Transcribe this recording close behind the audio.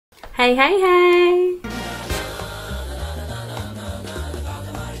Hey, hey, hey!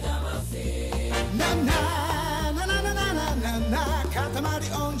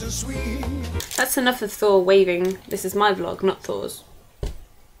 That's enough of Thor waving. This is my vlog, not Thor's.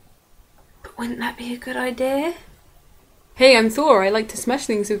 But wouldn't that be a good idea? Hey, I'm Thor. I like to smash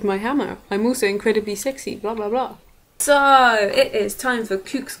things with my hammer. I'm also incredibly sexy, blah blah blah. So, it is time for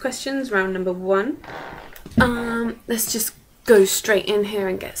Kooks Questions, round number 1. Let's just go straight in here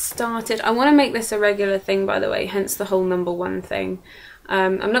and get started. I want to make this a regular thing, by the way, hence the whole number 1 thing.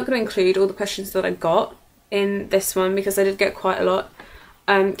 I'm not going to include all the questions that I got in this one because I did get quite a lot.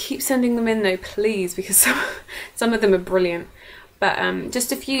 Keep sending them in though, please, because some of them are brilliant. But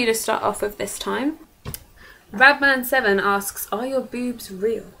just a few to start off with this time. Radman7 asks, are your boobs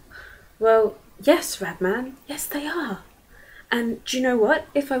real? Well, yes, Radman, yes they are. And do you know what?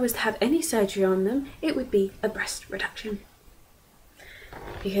 If I was to have any surgery on them, it would be a breast reduction.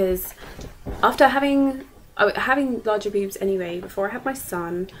 Because after having larger boobs anyway, before I had my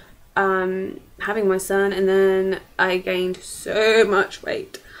son, having my son, and then I gained so much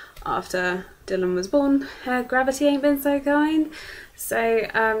weight after Dylan was born. Gravity ain't been so kind. So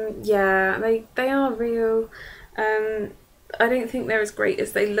yeah, they are real. I don't think they're as great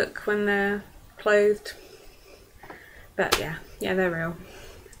as they look when they're clothed. But yeah, they're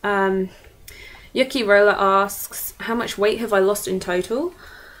real. Yuki Roller asks, how much weight have I lost in total?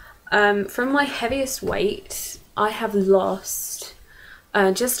 From my heaviest weight, I have lost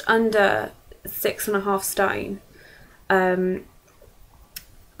just under 6.5 stone.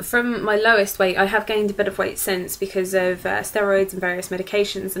 From my lowest weight, I have gained a bit of weight since because of steroids and various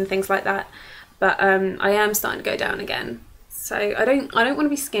medications and things like that. But I am starting to go down again. So I don't want to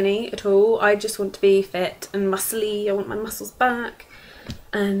be skinny at all. I just want to be fit and muscly. I want my muscles back.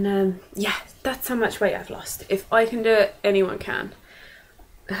 And yeah, that's how much weight I've lost. If I can do it, anyone can.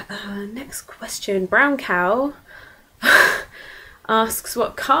 Next question. Brown Cow asks,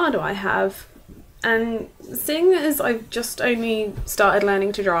 what car do I have? And seeing as I've just only started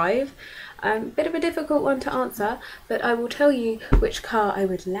learning to drive, bit of a difficult one to answer, but I will tell you which car I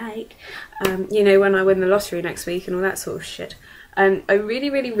would like, you know, when I win the lottery next week and all that sort of shit. I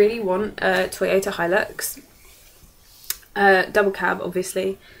really want a Toyota Hilux, double cab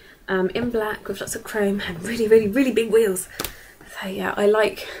obviously, in black with lots of chrome and really big wheels. So yeah, I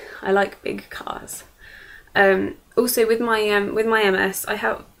like big cars. Also with my MS,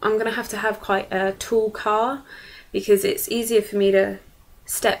 I'm gonna have to have quite a tall car because it's easier for me to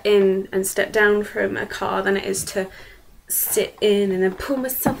step in and step down from a car than it is to sit in and then pull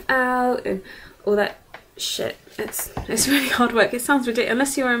myself out and all that shit. It's really hard work. It sounds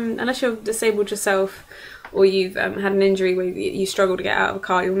ridiculous unless you're disabled yourself or you've had an injury where you struggle to get out of a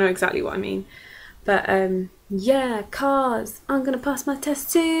car. You'll know exactly what I mean. But yeah, cars. I'm gonna pass my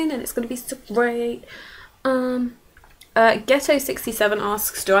test soon and it's gonna be so great. Ghetto67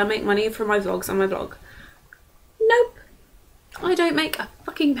 asks, do I make money from my vlogs on my blog? Nope. I don't make a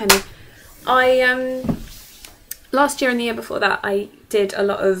fucking penny. Last year and the year before that, I did a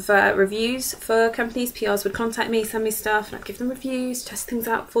lot of reviews for companies. PRs would contact me, send me stuff, and I'd give them reviews, test things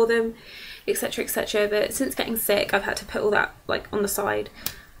out for them, etc, etc. But since getting sick, I've had to put all that like on the side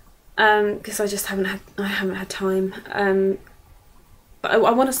because I just haven't had time. But I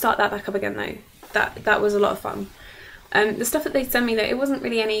want to start that back up again though. That was a lot of fun. The stuff that they send me though, it wasn't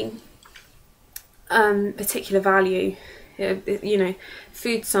really any particular value. You know,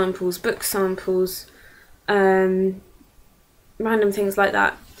 food samples, book samples, random things like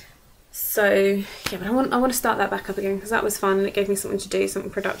that. So yeah, but I want to start that back up again because that was fun and it gave me something to do, something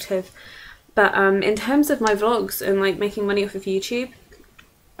productive. But in terms of my vlogs and like making money off of YouTube,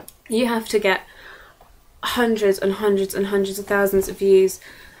 you have to get hundreds and hundreds and hundreds of thousands of views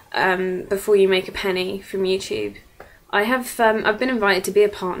before you make a penny from YouTube. I've been invited to be a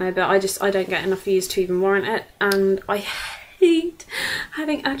partner, but I don't get enough views to even warrant it, and I hate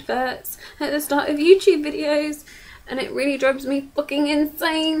having adverts at the start of YouTube videos, and it really drives me fucking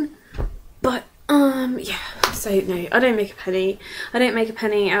insane. But yeah, so no, I don't make a penny. I don't make a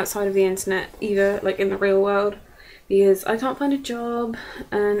penny outside of the internet either, like in the real world, because I can't find a job,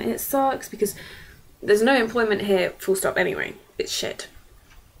 and it sucks because there's no employment here, full stop anyway. It's shit.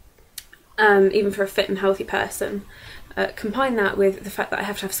 Even for a fit and healthy person. Combine that with the fact that I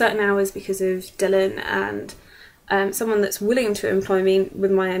have to have certain hours because of Dylan and someone that's willing to employ me with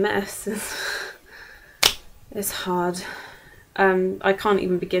my MS. It's hard. I can't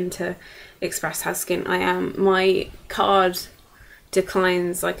even begin to express how skint I am. My card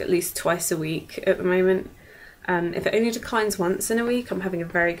declines like at least twice a week at the moment. If it only declines once in a week, I'm having a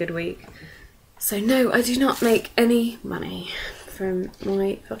very good week. So no, I do not make any money from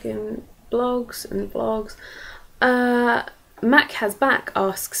my fucking blogs and vlogs. Mac Has Back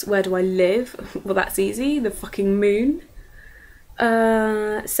asks, where do I live? Well, that's easy, the fucking moon.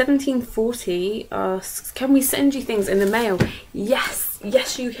 1740 asks, can we send you things in the mail? Yes,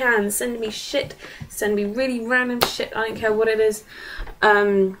 yes you can. Send me shit. Send me really random shit. I don't care what it is.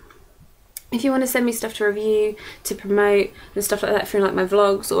 If you want to send me stuff to review, to promote and stuff like that for like my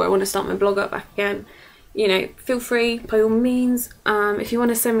vlogs, or I want to start my blog up back again, you know, feel free by all means. If you want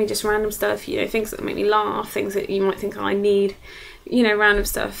to send me just random stuff, you know, things that make me laugh, things that you might think I need, you know, random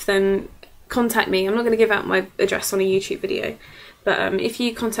stuff, then contact me. I'm not going to give out my address on a YouTube video, but if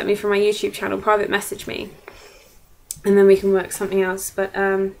you contact me from my YouTube channel, private message me, and then we can work something else. But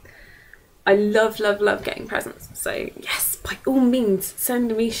I love getting presents, so yes, by all means,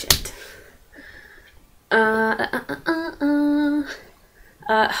 send me shit.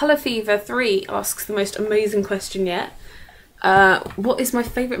 Hello Fever 3 asks the most amazing question yet. What is my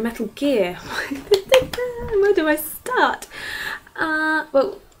favourite Metal Gear? Where do I start?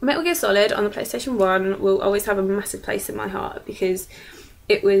 Well, Metal Gear Solid on the PlayStation 1 will always have a massive place in my heart, because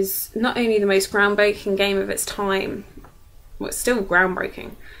it was not only the most groundbreaking game of its time, well, it's still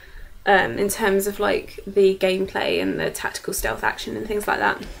groundbreaking, in terms of like the gameplay and the tactical stealth action and things like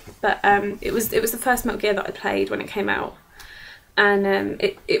that, but it was the first Metal Gear that I played when it came out, and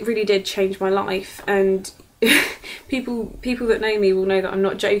it really did change my life. And people that know me will know that I'm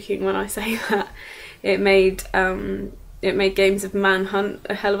not joking when I say that it made games of Manhunt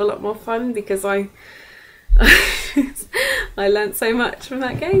a hell of a lot more fun, because I learnt so much from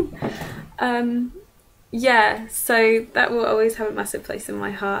that game. Yeah, so that will always have a massive place in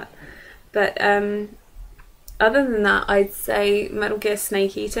my heart. But other than that, I'd say Metal Gear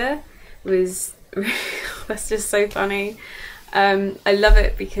Snake Eater was that's just so funny. I love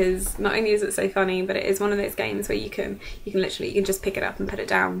it because not only is it so funny, but it is one of those games where you can just pick it up and put it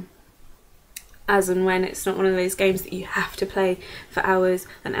down as and when. It's not one of those games that you have to play for hours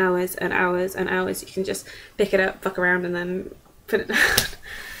and hours and hours and hours. You can just pick it up, fuck around, and then put it down.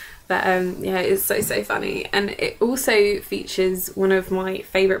 But yeah, it's so funny, and it also features one of my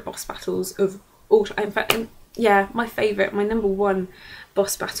favourite boss battles of all time. In fact, yeah, my number one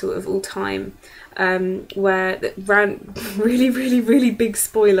boss battle of all time, where that ran really big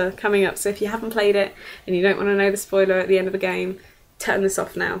spoiler coming up. So if you haven't played it and you don't want to know the spoiler at the end of the game, turn this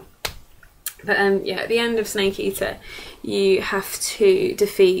off now. But yeah, at the end of Snake Eater, you have to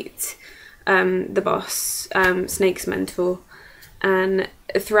defeat the boss, Snake's mentor, and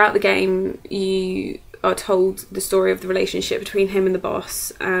throughout the game you are told the story of the relationship between him and the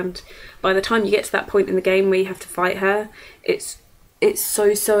boss, and by the time you get to that point in the game where you have to fight her, it's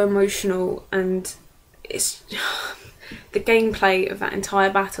so emotional, and it's the gameplay of that entire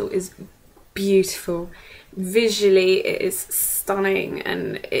battle is beautiful. Visually it is stunning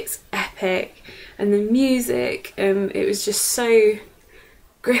and it's epic, and the music, it was just so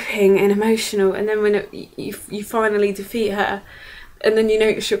gripping and emotional. And then when you finally defeat her, and then you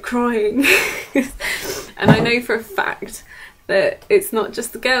notice you're crying and I know for a fact that it's not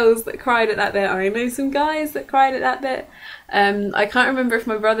just the girls that cried at that bit. I know some guys that cried at that bit. I can't remember if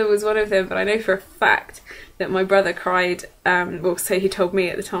my brother was one of them, but I know for a fact that my brother cried, well, so he told me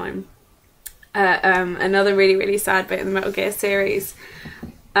at the time. Another really sad bit in the Metal Gear series,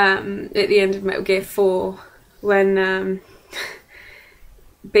 at the end of Metal Gear 4, when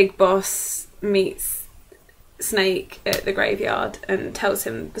Big Boss meets Snake at the graveyard and tells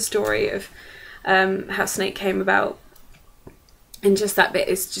him the story of how Snake came about, and just that bit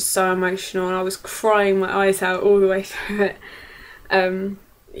is just so emotional, and I was crying my eyes out all the way through it.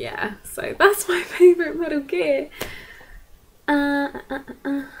 Yeah, so that's my favourite Metal Gear.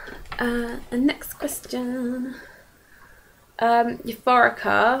 Next question.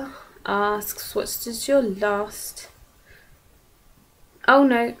 Euphorica asks, what's just your last... Oh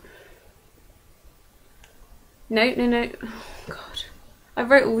no. No. Oh god. I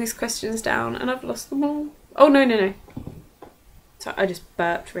wrote all these questions down and I've lost them all. Oh no. So I just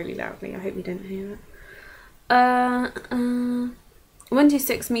burped really loudly. I hope you didn't hear it.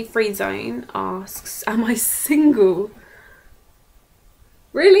 126 Me Free Zone asks, am I single?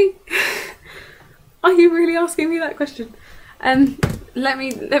 Really? Are you really asking me that question? Let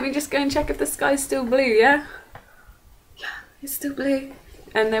me just go and check if the sky's still blue, yeah? Yeah, it's still blue.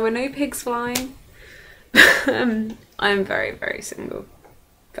 And there were no pigs flying. I am very single.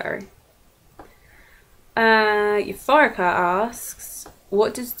 Very. Euphorica asks,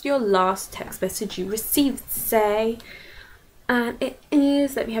 what does your last text message you received say? And it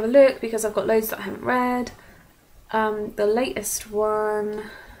is, let me have a look because I've got loads that I haven't read. The latest one,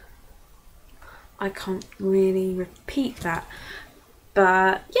 I can't really repeat that.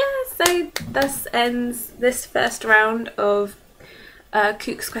 But yeah, so this ends this first round of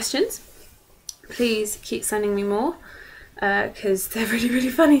Kooks questions. Please keep sending me more because they're really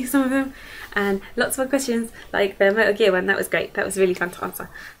funny, some of them, and lots more questions like the Metal Gear one. That was great. That was really fun to answer.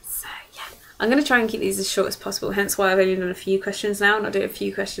 So yeah, I'm going to try and keep these as short as possible, hence why I've only done a few questions now and I'll do a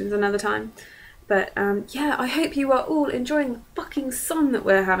few questions another time. But yeah, I hope you are all enjoying the fucking sun that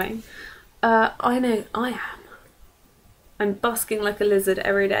we're having. I know I am. I'm basking like a lizard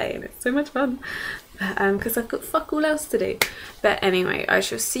every day and it's so much fun because I've got fuck all else to do. But anyway, I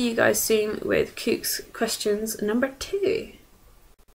shall see you guys soon with Kooks Questions number 2.